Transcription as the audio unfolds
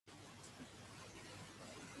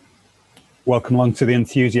Welcome along to the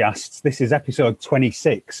enthusiasts. This is episode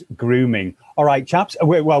 26, grooming. All right, chaps.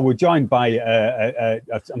 We're joined by,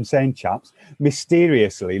 I'm saying chaps,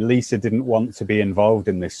 mysteriously, Lisa didn't want to be involved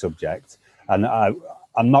in this subject. And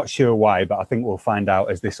I'm not sure why, but I think we'll find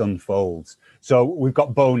out as this unfolds. So we've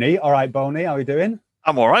got Boney. All right, Boney, how are you doing?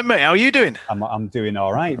 I'm all right, mate. How are you doing? I'm doing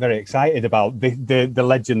all right. Very excited about the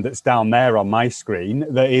legend that's down there on my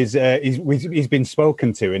screen. That is, he's been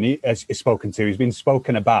spoken to, and he's been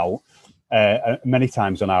spoken about many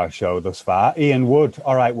times on our show thus far. Ian Wood.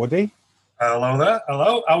 All right, Woody. Hello there.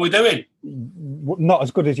 Hello. How are we doing? Not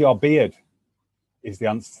as good as your beard is the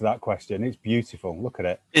answer to that question. It's beautiful. Look at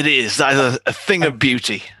it. It is. That is a thing of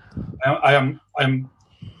beauty. I'm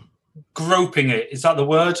groping it. Is that the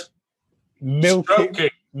word? Milking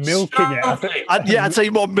it. I'd say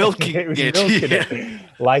more milking it. Milking it.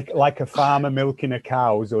 Like a farmer milking a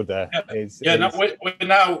cow's udder. We're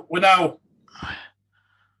now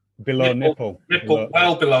below nipple.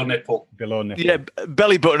 Below nipple. Below nipple. Yeah,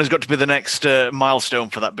 belly button has got to be the next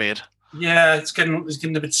milestone for that beard. Yeah, it's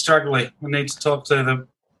getting a bit straggly. We need to talk to the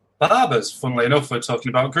barbers. Funnily enough, we're talking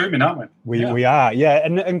about grooming, aren't we? We are, yeah.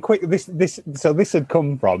 And quick, this had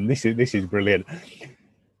come from. This is brilliant.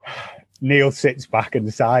 Neil sits back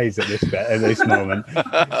and sighs at this moment.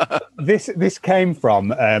 This came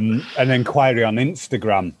from an inquiry on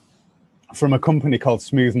Instagram from a company called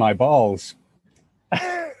Smooth My Balls.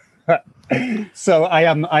 So I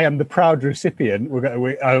am the proud recipient.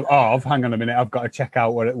 Hang on a minute, I've got to check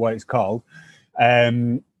out what it's called.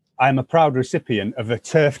 I'm a proud recipient of a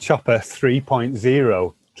Turf Chopper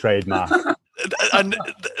 3.0 trademark. And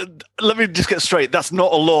let me just get straight. That's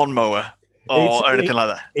not a lawnmower. Or anything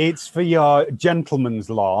like that. It's for your gentleman's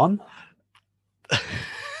lawn.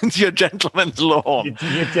 It's your gentleman's lawn.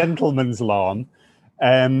 Your gentleman's lawn.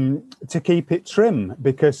 To keep it trim,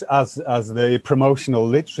 because as the promotional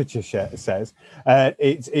literature says,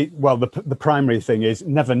 the primary thing is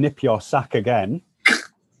never nip your sack again.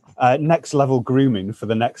 Next level grooming for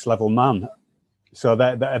the next level man. So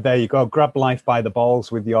there you go. Grab life by the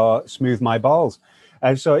balls with your Smooth My Balls.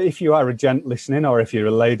 So if you are a gent listening, or if you're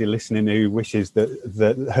a lady listening who wishes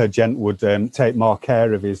that her gent would take more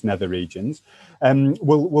care of his nether regions,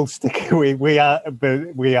 we'll stick. We are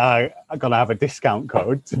going to have a discount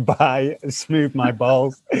code to buy Smooth My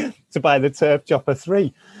Balls, to buy the Turf Chopper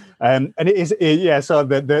 3. And it is, so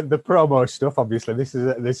the promo stuff, obviously, this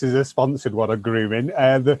is a sponsored one on grooming.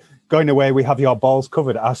 Going away, we have your balls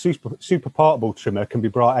covered. Our super portable trimmer can be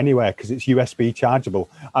brought anywhere because it's USB chargeable.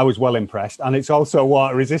 I was well impressed. And it's also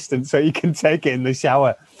water resistant, so you can take it in the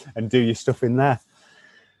shower and do your stuff in there.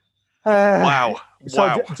 Wow. So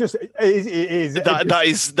wow.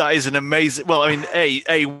 That is an amazing, well, I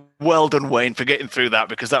mean, well done, Wayne, for getting through that,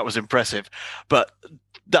 because that was impressive. But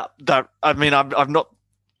I've not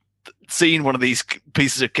seen one of these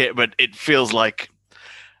pieces of kit, but it feels like,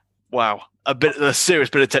 wow, a serious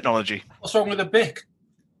bit of technology. What's wrong with the Bic?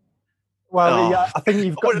 Well, I think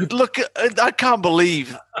you've got. Look, I can't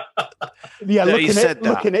believe. Yeah,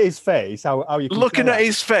 looking at his face, how you looking at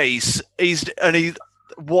his face,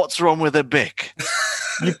 what's wrong with a Bic?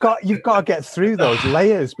 You've got to get through those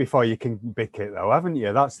layers before you can Bic it, though, haven't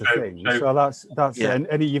you? That's the thing. So that's yeah.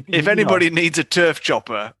 If anybody needs a turf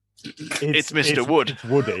chopper, it's Mr. Wood. It's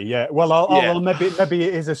Woody, yeah. Well, maybe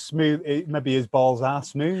it is a smooth. Maybe his balls are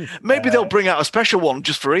smooth. Maybe they'll bring out a special one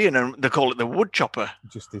just for Ian, and they call it the Wood Chopper.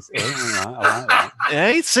 Just as, I like that.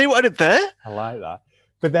 Hey, see what I did there? I like that.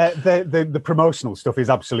 But the promotional stuff is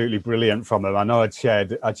absolutely brilliant from him. I know I'd shared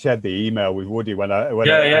the email with Woody when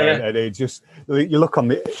and it just, you look on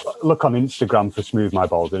Instagram for Smooth My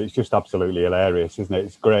Balls, and it's just absolutely hilarious, isn't it?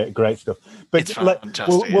 It's great stuff. But it's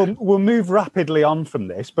fantastic. We'll move rapidly on from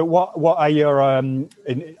this. But what are your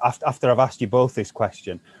after I've asked you both this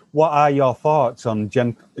question, what are your thoughts on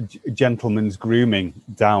gentlemen's grooming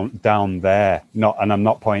down there? And I'm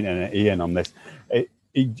not pointing at Ian on this.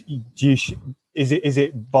 Is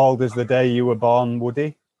it bald as the day you were born,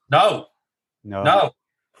 Woody? No.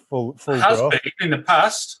 Full it has growth. been in the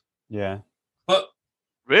past. Yeah. But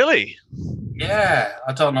really? Yeah,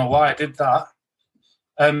 I don't know why I did that.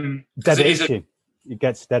 Dead itchy. It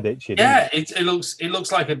gets dead itchy. Yeah, it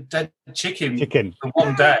looks like a dead chicken for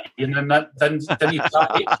one day, and then you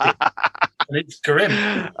start itching, and it's grim.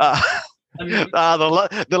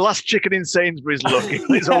 The last chicken in Sainsbury's looking.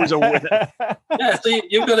 It's always a winner. Yeah, so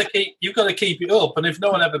you've got to keep it up, and if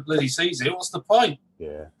no one ever bloody sees it, what's the point? Yeah,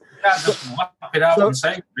 you can't just whap it out in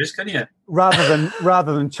Sainsbury's, can you?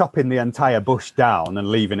 Rather than chopping the entire bush down and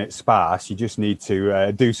leaving it sparse, you just need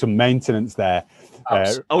to do some maintenance there.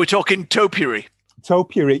 Are we talking topiary?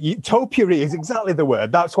 Topiary is exactly the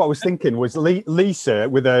word. That's what I was thinking. Was Lisa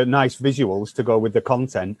with her nice visuals to go with the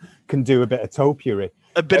content can do a bit of topiary,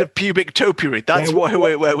 a bit of pubic topiary. That's where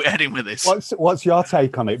we're heading with this. What's your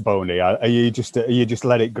take on it, Boney? Are you just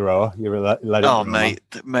let it grow? You let it grow,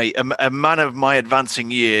 mate, a man of my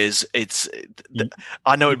advancing years.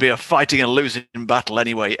 I know it'd be a fighting and losing battle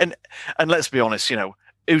anyway. And let's be honest, you know,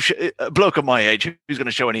 a bloke of my age who's going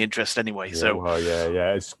to show any interest anyway. Yeah, so well,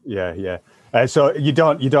 yeah. So you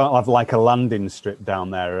don't have like a landing strip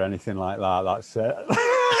down there or anything like that. That's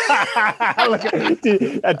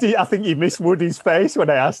I think you missed Woody's face when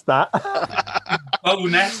I asked that. Oh,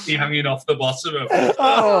 nasty hanging off the bottom of it.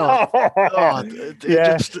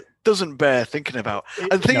 It just doesn't bear thinking about.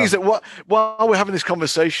 And the thing is that while we're having this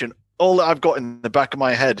conversation, all that I've got in the back of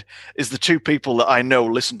my head is the two people that I know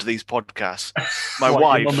listen to these podcasts. My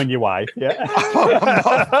wife. Your mum and your wife, yeah.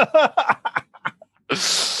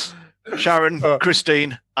 Sharon,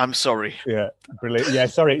 Christine, I'm sorry. Yeah, brilliant. Yeah,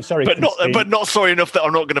 sorry, but not sorry enough that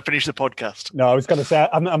I'm not going to finish the podcast. No, I was going to say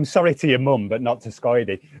I'm sorry to your mum, but not to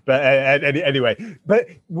Scoidy. But anyway,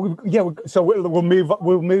 so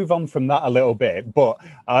we'll move on from that a little bit. But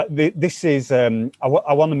this is I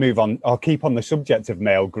want to move on. I'll keep on the subject of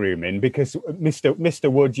male grooming because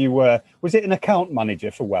Mr. Wood, you was it an account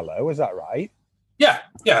manager for Weller? Was that right? Yeah.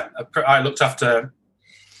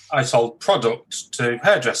 I sold products to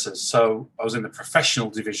hairdressers, so I was in the professional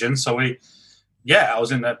division. So I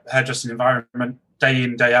was in the hairdressing environment day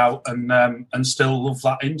in, day out, and still love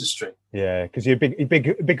that industry. Yeah, because you're a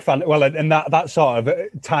big fan. Well, and that sort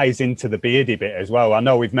of ties into the beardy bit as well. I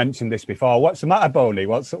know we've mentioned this before. What's the matter, Boney?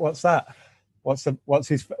 What's that?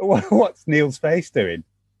 What's Neil's face doing?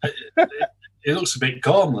 It looks a bit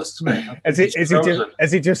gormless to me.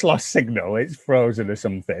 Has he just lost signal? It's frozen or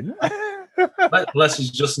something. Unless he's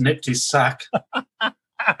just nipped his sack.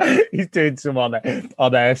 He's doing some on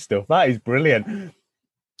air stuff. That is brilliant.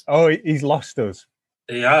 Oh, he's lost us.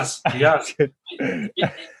 He has.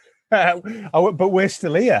 But we're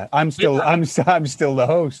still here. I'm still the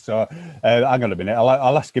host. So hang on a minute.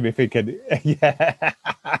 I'll ask him if he can. Yeah,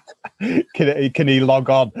 can he log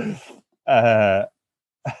on?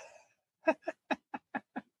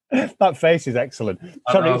 That face is excellent.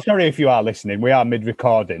 Sorry if you are listening. We are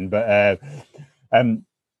mid-recording, but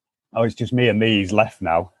it's just me and me's left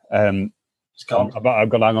now. It's gone. I've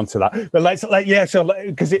got to hang on to that. But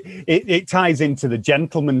because it ties into the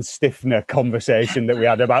gentleman stiffener conversation that we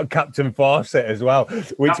had about Captain Fawcett as well.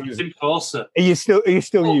 Captain Fawcett. Are you still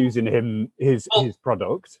using his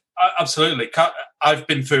product? Absolutely. I've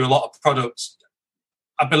been through a lot of products.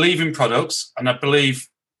 I believe in products, and I believe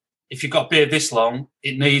if you've got a beard this long,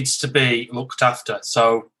 it needs to be looked after.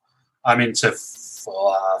 So I'm into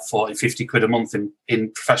 40, 50 quid a month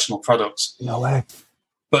in professional products. No way.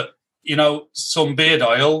 But, you know, some beard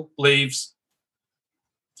oil leaves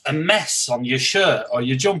a mess on your shirt or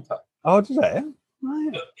your jumper. Oh, does it?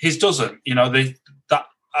 Right. His doesn't. You know,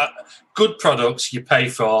 good products you pay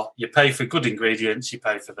for. You pay for good ingredients. You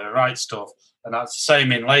pay for the right stuff. And that's the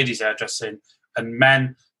same in ladies' hairdressing and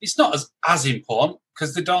men. It's not as important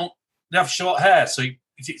because they have short hair, so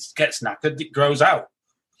if it gets knackered, it grows out.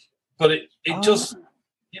 But it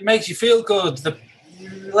makes you feel good. The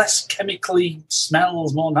less chemically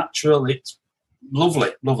smells, more natural. It's lovely.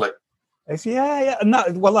 Yeah. And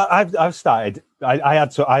I've started. I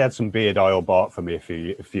had some beard oil bought for me a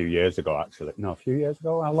few years ago. Actually, no, a few years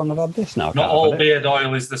ago. How long have I had this now? Not all beard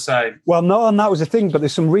oil is the same. Well, no, and that was the thing. But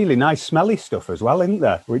there's some really nice, smelly stuff as well, isn't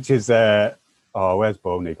there? Which is where's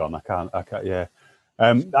Boney gone? I can't. Yeah.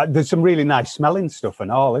 There's some really nice smelling stuff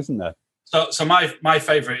and all, isn't there? So my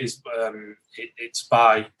favourite is it's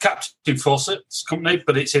by Captain Fawcett's company,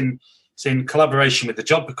 but it's in collaboration with the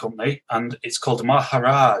Jobber company, and it's called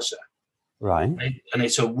Maharaja. Right. And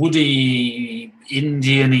it's a woody,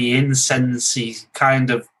 Indian-y, incense-y kind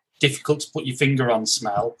of difficult to put your finger on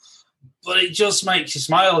smell, but it just makes you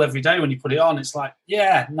smile every day when you put it on. It's like,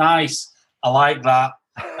 yeah, nice. I like that.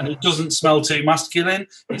 And it doesn't smell too masculine.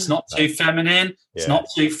 It's not too feminine. It's not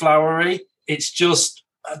too flowery. It's just,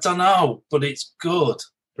 I don't know, but it's good.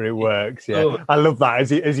 But it works, yeah. Good. I love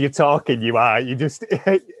that. As you're talking, you just,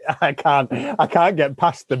 I can't get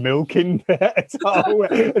past the milking bit at all,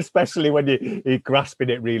 especially when you're grasping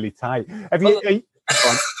it really tight. Have you?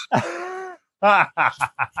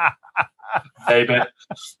 Baby.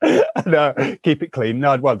 No, keep it clean.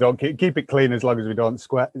 No, well, don't keep it clean as long as we don't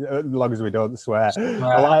swear. As long as we don't swear.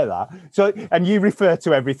 I like that. So, and you refer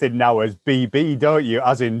to everything now as BB, don't you?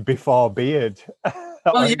 As in before beard.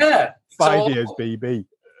 Well, yeah. 5 years BB.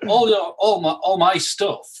 All my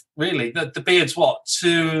stuff, really. The beard's what,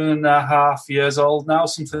 2.5 years old now,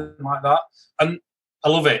 something like that. And I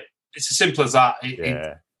love it. It's as simple as that.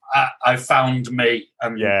 I found me,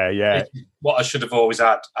 and it's what I should have always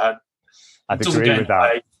had. I'd agree with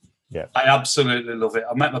that. Yeah, I absolutely love it.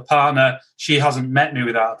 I met my partner. She hasn't met me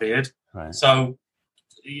without a beard, right. So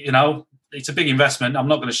it's a big investment. I'm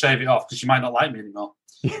not going to shave it off because she might not like me anymore.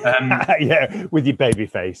 Yeah, with your baby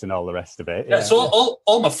face and all the rest of it. Yeah, so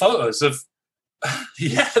all my photos of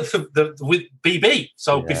with BB,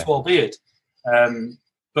 so before beard.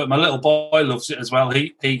 But my little boy loves it as well.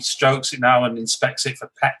 He strokes it now and inspects it for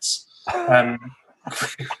pets. And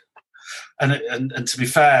to be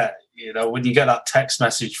fair, when you get that text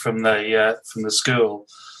message from the school,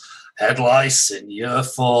 head lice in year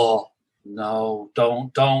 4. No,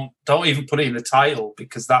 don't even put it in the title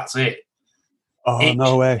because that's it. Oh, itching,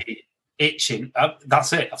 no way. Itching.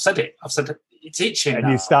 That's it. I've said it. It's itching. And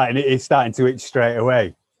now. It's starting to itch straight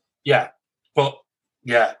away. Yeah. But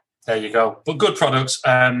yeah, there you go. But good products,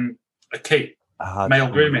 a key.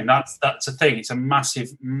 Male grooming, that's a thing. It's a massive,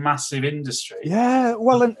 massive industry. Yeah,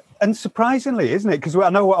 well, and surprisingly, isn't it? Because I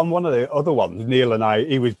know on one of the other ones, Neil and I,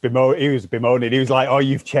 he was bemoaning. He was like, "Oh,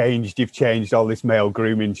 you've changed all this male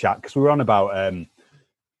grooming chat." Because we were on about,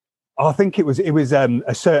 I think it was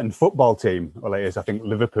a certain football team. Well, it is. I think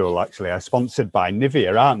Liverpool actually are sponsored by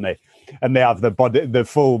Nivea, aren't they? And they have the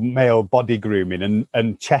full male body grooming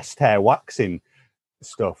and chest hair waxing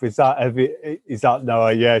stuff. Is that no?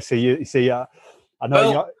 Yeah. So you see. I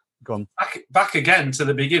know you're gone back again to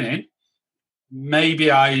the beginning.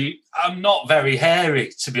 Maybe I'm not very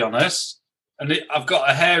hairy, to be honest, and I've got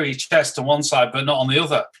a hairy chest on one side, but not on the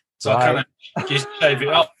other. So I kind of just shave it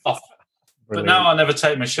off. But now I never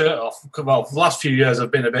take my shirt off. Well, for the last few years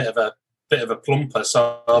I've been a bit of a plumper,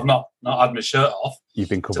 so I've not had my shirt off. You've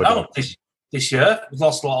been covered up. This year I've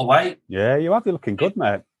lost a lot of weight. Yeah, you have. You're looking good,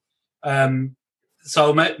 mate.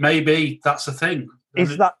 So maybe that's the thing.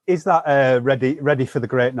 Is that ready for the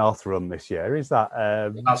Great North Run this year? Is that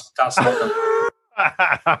that's not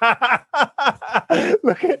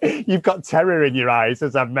Look, you've got terror in your eyes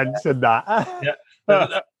as I've mentioned that. Yeah,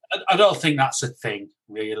 I don't think that's a thing,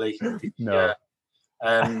 really. No.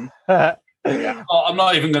 Yeah. I'm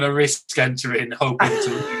not even going to risk entering, hoping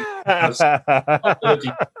to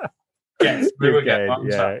get through again.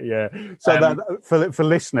 Yeah. So that for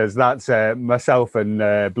listeners, that's myself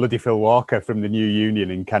and Bloody Phil Walker from the New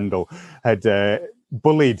Union in Kendal had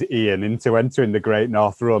bullied Ian into entering the Great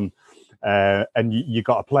North Run, and you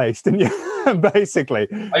got a place, didn't you? And basically,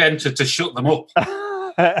 I entered to shut them up,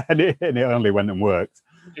 and it only went and worked.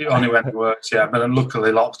 It only went and worked, yeah. But then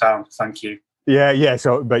luckily locked down. Thank you. Yeah.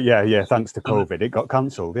 So, but yeah. Thanks to COVID, it got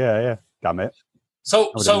cancelled. Yeah. Damn it.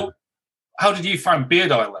 So, how did you find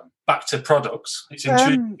beard oil then? Back to products. It's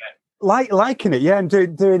intriguing. Liking it, yeah, and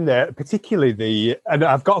doing particularly and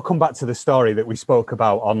I've got to come back to the story that we spoke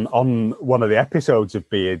about on one of the episodes of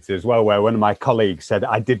Beards as well, where one of my colleagues said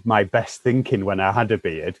I did my best thinking when I had a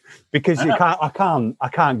beard, because I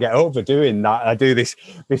can't get over doing that. I do this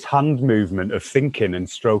hand movement of thinking and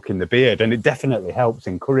stroking the beard, and it definitely helps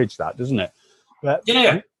encourage that, doesn't it? But,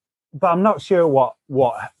 yeah. But I'm not sure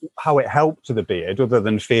how it helped to the beard, other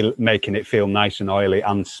than making it feel nice and oily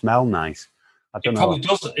and smell nice. I don't know.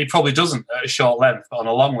 It probably doesn't at a short length, but on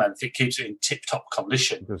a long length, it keeps it in tip-top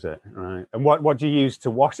condition. Does it? Right. And what do you use to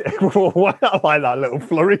wash it? I like that little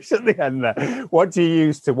flourish at the end there. What do you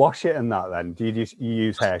use to wash it and that then? Do you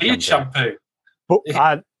use hair beard shampoo? But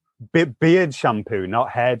beard shampoo,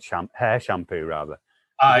 not hair shampoo, rather.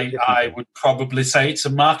 I would probably say it's a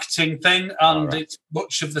marketing thing, and it's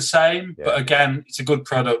much of the same. Yeah. But again, it's a good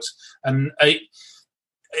product, and it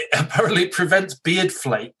apparently prevents beard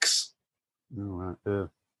flakes. Oh, right. Yeah.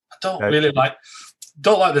 I don't really like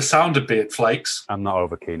the sound of beard flakes. I'm not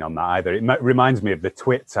over keen on that either. It reminds me of the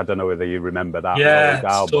twits. I don't know whether you remember that. Yeah.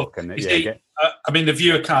 I mean, the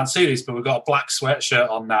viewer can't see this, but we've got a black sweatshirt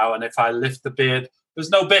on now, and if I lift the beard, there's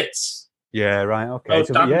no bits. Yeah, right. Okay.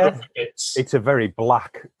 No bits. It's a very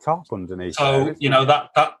black top underneath. So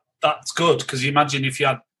that's good, because you imagine if you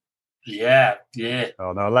had. Yeah.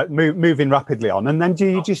 Oh no! Moving rapidly on, and then do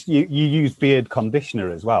you just you use beard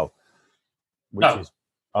conditioner as well? Do you not?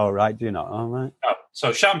 Oh, right. No.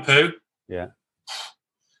 So shampoo. Yeah.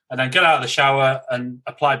 And then get out of the shower and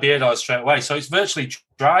apply beard oil straight away. So it's virtually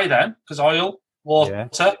dry then, because oil,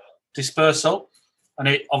 water, dispersal. And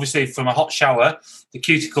it obviously from a hot shower, the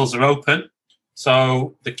cuticles are open.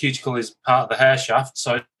 So the cuticle is part of the hair shaft.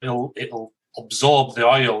 So it'll absorb the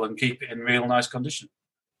oil and keep it in real nice condition.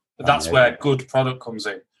 But that's where good product comes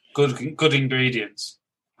in. Good ingredients.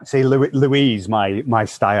 See, Louise, my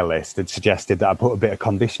stylist, had suggested that I put a bit of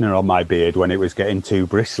conditioner on my beard when it was getting too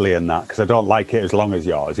bristly and that, because I don't like it as long as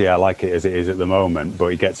yours. Yeah, I like it as it is at the moment, but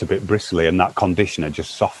it gets a bit bristly, and that conditioner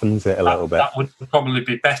just softens it a little bit. That would probably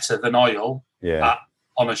be better than oil. Yeah.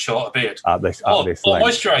 On a shorter beard. At this or length.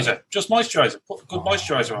 Moisturiser. Just moisturiser. Put good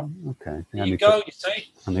moisturiser on. Okay. There you go, you see.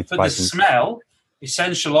 But the smell,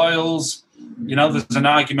 essential oils, there's an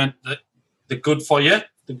argument that they're good for you.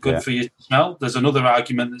 They're good for your smell. There's another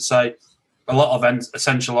argument that say a lot of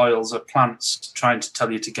essential oils are plants trying to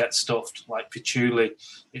tell you to get stuffed, like patchouli.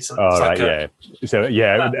 It's a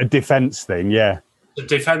defence thing, yeah. A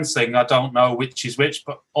defence thing, I don't know which is which,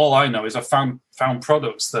 but all I know is I found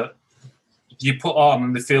products that you put on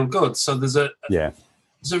and they feel good. So there's a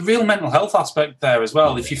real mental health aspect there as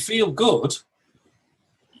well. If you feel good,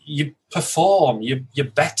 you perform. You're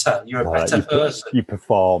better. You're a better person. You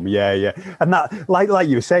perform, yeah. And that, like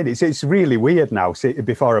you were saying, it's really weird now. See,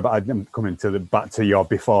 I'm coming back to your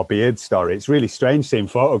before beard story. It's really strange seeing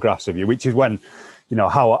photographs of you, which is when,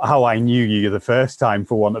 how I knew you the first time,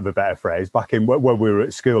 for want of a better phrase, back in when we were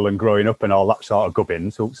at school and growing up and all that sort of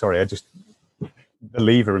gubbins. Oh, sorry, the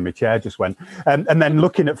lever in my chair just went. And then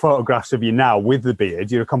looking at photographs of you now with the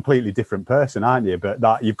beard, you're a completely different person, aren't you? But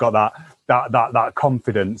that you've got that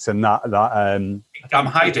confidence and that. I'm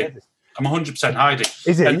hiding. I'm 100% hiding.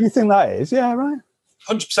 Is it? You think that is? Yeah, right.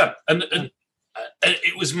 100%. And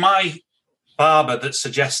it was my barber that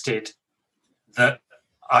suggested that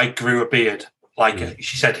I grew a beard,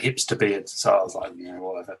 she said, hipster beard. So I was like,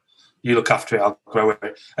 whatever. You look after it, I'll grow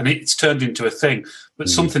it. And it's turned into a thing. But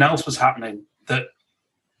something else was happening that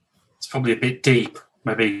it's probably a bit deep.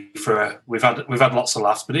 Maybe we've had lots of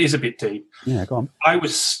laughs, but it is a bit deep. Yeah, go on.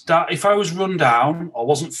 If I was run down or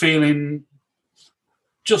wasn't feeling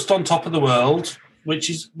just on top of the world, which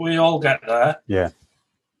is we all get there. Yeah.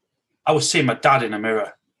 I was seeing my dad in a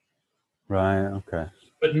mirror. Right. Okay.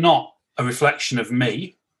 But not a reflection of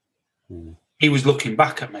me. Mm. He was looking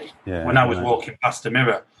back at me when I was walking past the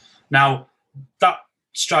mirror. Now, that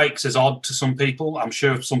strikes as odd to some people. I'm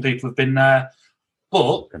sure some people have been there.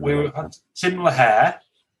 But we had similar hair.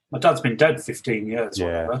 My dad's been dead 15 years,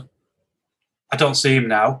 whatever. I don't see him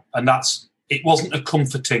now. And it wasn't a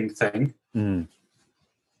comforting thing. Mm.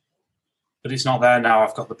 But it's not there now.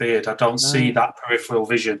 I've got the beard. I don't see that peripheral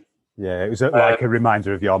vision. Yeah, it was like a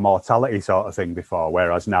reminder of your mortality sort of thing before,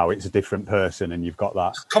 whereas now it's a different person and you've got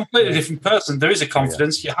that. Completely different person. There is a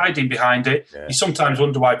confidence. You're hiding behind it. Yeah. You sometimes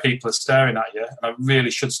wonder why people are staring at you, and I really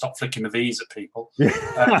should stop flicking the V's at people. Because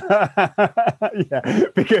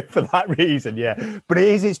for that reason, yeah. But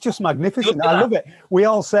it's just magnificent. I love it. We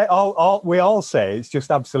all say it's just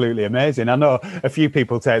absolutely amazing. I know a few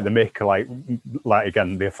people take the mick, like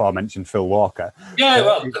again, the aforementioned Phil Walker. Yeah,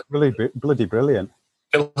 well, it's really bloody brilliant.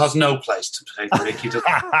 Phil has no place to take the mick. He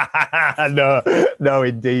doesn't. No,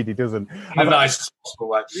 indeed, he doesn't. In the nicest possible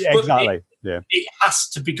way. Yeah, exactly. It has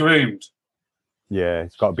to be groomed. Yeah,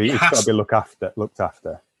 it's got to be. It's got to be looked after.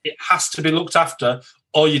 It has to be looked after,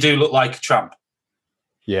 or you do look like a tramp.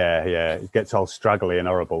 Yeah, it gets all straggly and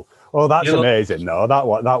horrible. Oh, that's amazing, though. That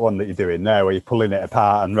one that you're doing there, where you're pulling it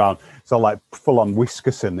apart and round. It's all like full on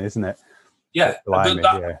Whiskerson, isn't it? Yeah,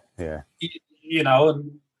 yeah.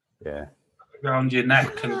 Yeah. Around your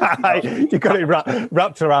neck, and you got it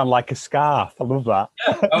wrapped around like a scarf. I love that.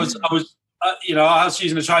 Yeah, I was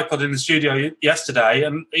using a tripod in the studio yesterday,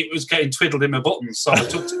 and it was getting twiddled in my buttons. So I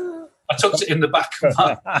tucked it in the back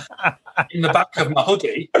of my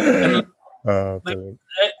hoodie. And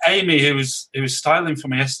Amy, who was styling for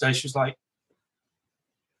me yesterday, she was like,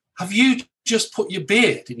 "Have you just put your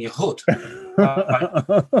beard in your hood?"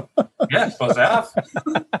 Yeah, I suppose I have.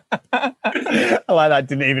 I like that.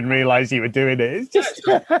 Didn't even realise you were doing it. It's just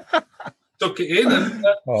tuck it in and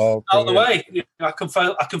out of the way. I can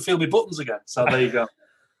feel my buttons again. So there you go.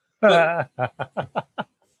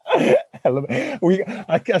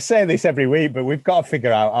 I say this every week, but we've got to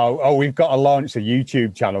figure out. We've got to launch a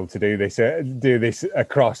YouTube channel to do this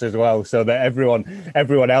across as well, so that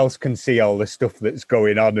everyone else can see all the stuff that's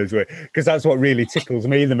going on as well. Because that's what really tickles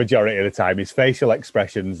me the majority of the time is facial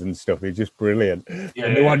expressions and stuff. It's just brilliant. Yeah,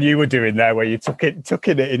 and the one you were doing there, where you tucking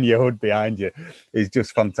it in your hood behind you, is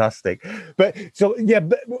just fantastic. But so yeah,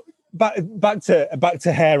 back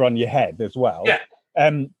to hair on your head as well. Yeah.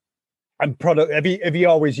 And product, have you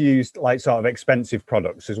always used like sort of expensive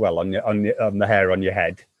products as well on the hair on your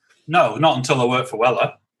head? No, not until I worked for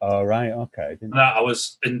Weller. Oh, right, okay. I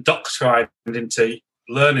was indoctrinated into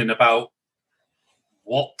learning about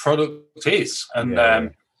what product is, and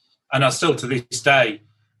I still to this day,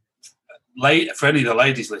 for any of the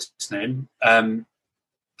ladies listening,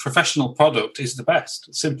 professional product is the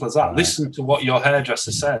best. Simple as that. Right. Listen to what your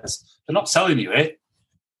hairdresser says. They're not selling you it.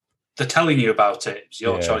 They're telling you about it. It's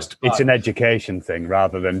your choice to buy. It's an education thing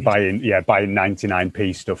rather than buying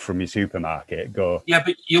 99p stuff from your supermarket. Yeah,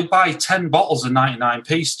 but you'll buy 10 bottles of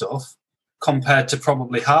 99p stuff compared to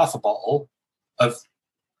probably half a bottle of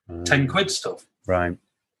 10 quid stuff. Right.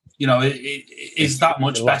 You know, it is that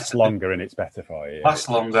much better. Lasts longer and it's better for you. Lasts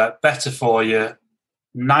longer, better for you,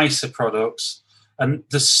 nicer products. And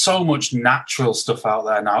there's so much natural stuff out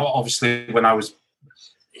there now. Obviously,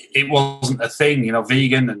 it wasn't a thing, you know,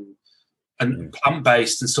 vegan and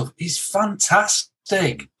plant-based and stuff. It's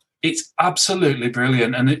fantastic. It's absolutely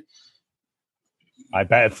brilliant. And I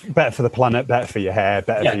better for the planet, better for your hair,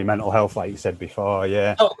 better for your mental health, like you said before.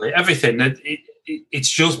 Yeah. Totally. Everything. It's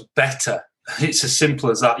just better. It's as simple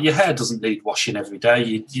as that. Your hair doesn't need washing every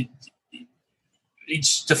day.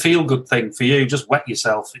 It's a feel-good thing for you. Just wet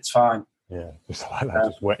yourself. It's fine. Yeah, just like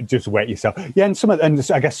that. Just wet yourself. Yeah,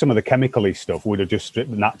 and I guess some of the chemical-y stuff would have just stripped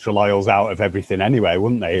the natural oils out of everything anyway,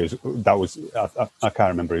 wouldn't they? I can't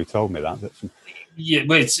remember who told me that. Yeah,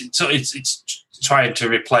 well, it's trying to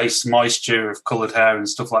replace moisture of coloured hair and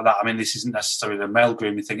stuff like that. I mean, this isn't necessarily the male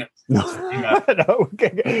grooming thing. No,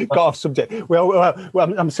 got off subject. Well,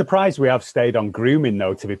 I'm surprised we have stayed on grooming,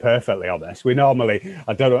 though. To be perfectly honest, we normally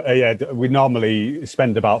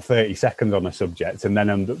spend about 30 seconds on a subject, and then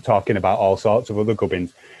I'm talking about all sorts of other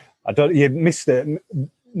gubbins.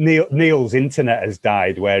 Neil's internet has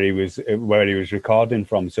died where he was recording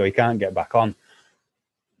from, so he can't get back on.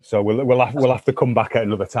 So we'll have to come back at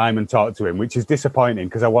another time and talk to him, which is disappointing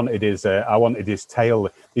because I wanted his tale.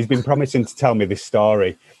 He's been promising to tell me this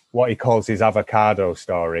story, what he calls his avocado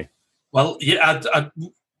story. Well, yeah,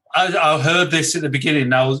 I heard this at the beginning.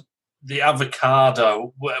 Now the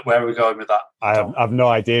avocado, where are we going with that? I've no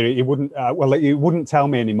idea. He wouldn't. He wouldn't tell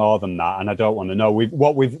me any more than that, and I don't want to know.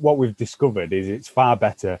 What we've discovered is it's far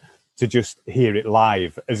better to just hear it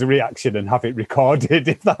live as a reaction and have it recorded,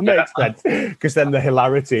 if that makes sense, because then the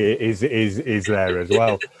hilarity is there as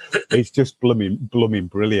well. It's just blooming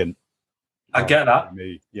brilliant. I get that.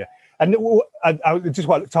 Yeah. And I just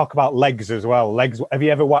want to talk about legs as well. Legs. Have you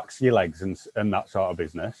ever waxed your legs and that sort of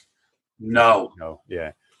business? No.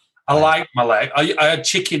 Yeah. I like my leg. I had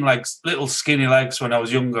chicken legs, little skinny legs when I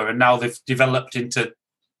was younger, and now they've developed into,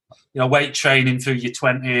 weight training through your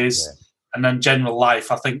 20s. Yeah. And then general life,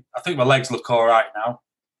 I think my legs look all right now.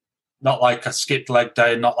 Not like I skipped leg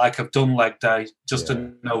day, not like I've done leg day, just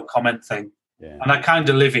a no comment thing. Yeah. And I kind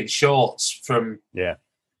of live in shorts from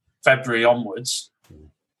February onwards,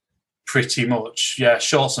 pretty much. Yeah,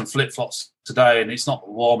 shorts and flip-flops today, and it's not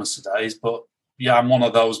the warmest of days, but yeah, I'm one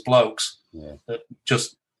of those blokes that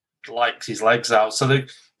just likes his legs out. So they're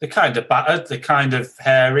kind of battered, they're kind of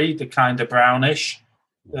hairy, they're kind of brownish.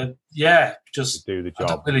 Just do the job. I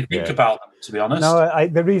don't really think about them, to be honest. No,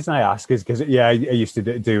 the reason I ask is because I used to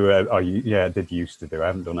do. I did used to do. I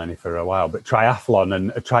haven't done any for a while, but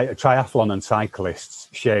triathlon and cyclists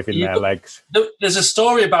shaving their legs. There's a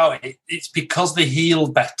story about it. It's because they heal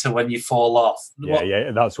better when you fall off.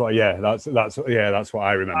 That's what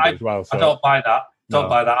I remember as well. So. I don't buy that.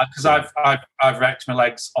 Buy that because I've wrecked my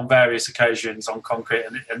legs on various occasions on concrete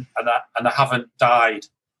and I haven't died.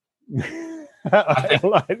 I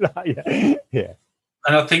like that, yeah.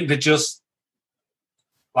 And I think they're just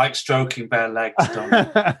like stroking bare legs, don't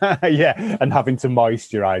yeah, and having to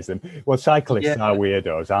moisturise them. Well, cyclists are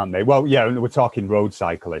weirdos, aren't they? Well, yeah, we're talking road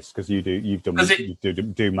cyclists because you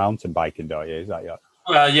do mountain biking, don't you? Is that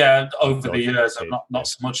Well, yeah, over the years, not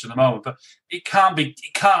so much at the moment, but you can't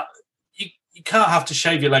have to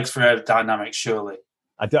shave your legs for aerodynamics, surely.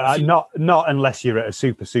 Not unless you're at a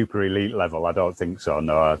super elite level. I don't think so.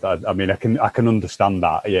 No, I mean I can understand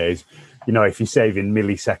that. Yeah, if you're saving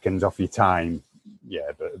milliseconds off your time.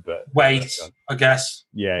 Yeah, but weight, I guess.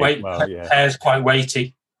 Yeah, weight. Hair's quite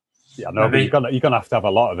weighty. Yeah, no, but you're gonna have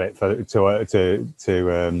a lot of it aren't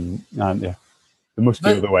you? There must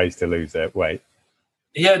be other ways to lose it weight.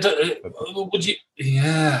 Yeah, would you?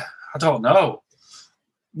 Yeah, I don't know.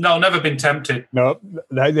 No, never been tempted. No.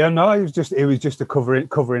 It was just a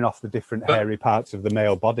covering off the different hairy parts of the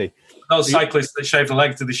male body. Those cyclists that shave the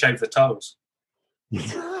legs, do they shave the toes?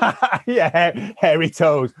 Yeah, hairy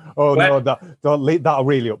toes. Oh no, that'll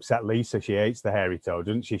really upset Lisa. She hates the hairy toe,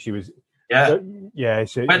 doesn't she? She was. Yeah.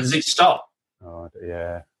 When does it stop? Oh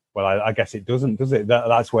yeah. Well, I guess it doesn't, does it?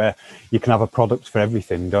 That's where you can have a product for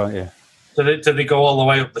everything, don't you? Do they go all the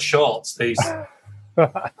way up the shorts? These.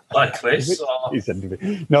 Like this?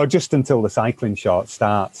 No, just until the cycling short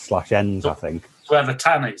starts /ends, I think. where the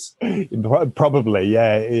tan is. Probably,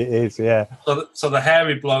 yeah, it is, yeah. So the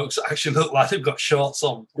hairy blokes actually look like they've got shorts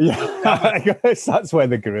on. Yeah, I guess that's where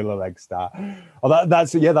the gorilla legs start. Well,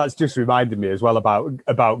 that's just reminded me as well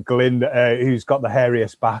about Glyn, who's got the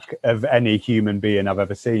hairiest back of any human being I've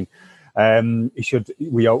ever seen.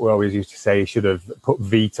 We always used to say he should have put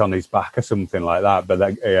Veet on his back or something like that. But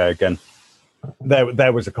again,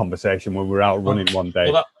 there was a conversation when we were out running one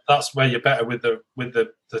day. Well, that's where you're better with the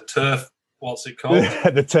turf. What's it called?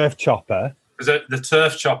 The turf chopper. Is it the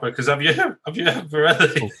turf chopper? Because have you ever read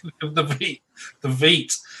the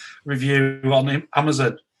Veet review on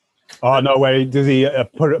Amazon? Oh no! Where does he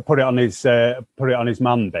put it on his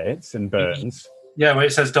man bits and burns? Yeah, where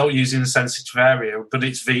it says don't use in a sensitive area, but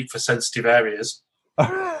it's Veet for sensitive areas.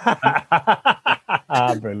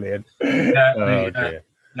 Brilliant! Yeah,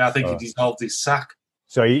 I think he dissolved his sack.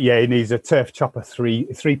 So he needs a Turf Chopper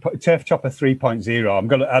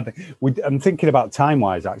 3.0. I'm thinking about time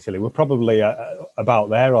wise. Actually, we're probably about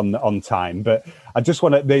there on time. But I just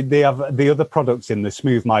want to. They have the other products in the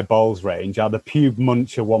Smooth My Balls range are the Pube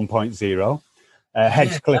Muncher 1.0,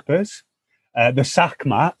 hedge clippers, the sack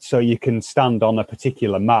mat, so you can stand on a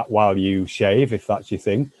particular mat while you shave if that's your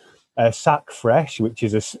thing. Sack Fresh, which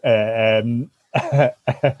is a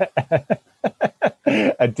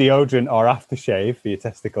deodorant or aftershave for your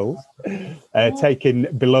testicles, taking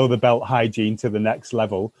below the belt hygiene to the next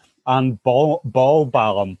level, and ball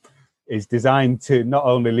balm is designed to not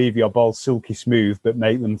only leave your balls silky smooth but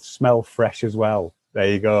make them smell fresh as well. There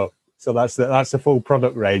you go. So that's the full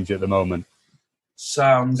product range at the moment.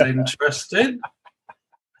 Sounds interesting.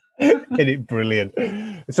 Isn't it brilliant?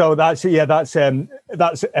 So that's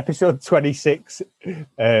episode 26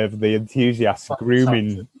 of the Enthusiasts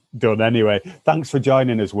Grooming done anyway. Thanks for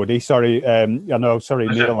joining us, Woody. Sorry,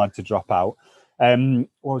 Neil had to drop out. What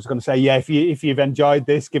was I going to say? Yeah, if you've enjoyed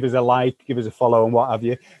this, give us a like, give us a follow, and what have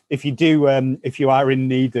you. If you do, if you are in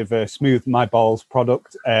need of a Smooth My Balls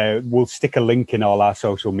product, we'll stick a link in all our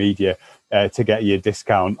social media to get you a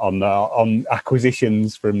discount on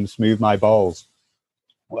acquisitions from Smooth My Balls.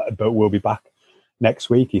 But we'll be back next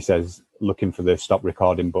week, he says, looking for the stop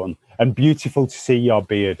recording button. And beautiful to see your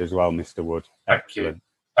beard as well, Mr. Wood. Excellent.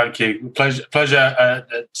 Thank you. Pleasure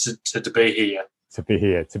to be here. To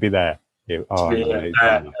be there. There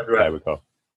we go.